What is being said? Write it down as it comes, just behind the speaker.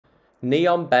Knee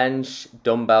on bench,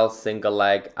 dumbbell, single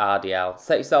leg, RDL.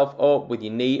 Set yourself up with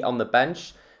your knee on the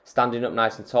bench, standing up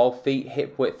nice and tall, feet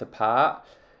hip width apart.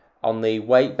 On the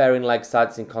weight-bearing leg side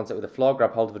that's in contact with the floor,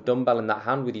 grab hold of a dumbbell in that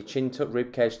hand with your chin tucked,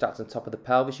 rib cage stacked on top of the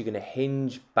pelvis. You're going to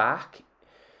hinge back,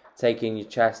 taking your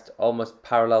chest almost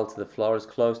parallel to the floor, as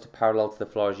close to parallel to the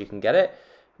floor as you can get it.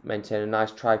 Maintain a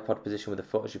nice tripod position with the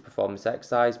foot as you perform this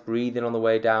exercise. Breathe in on the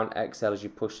way down, exhale as you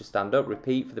push to stand up.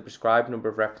 Repeat for the prescribed number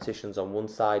of repetitions on one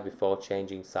side before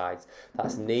changing sides.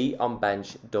 That's knee on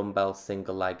bench, dumbbell,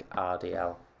 single leg,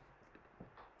 RDL.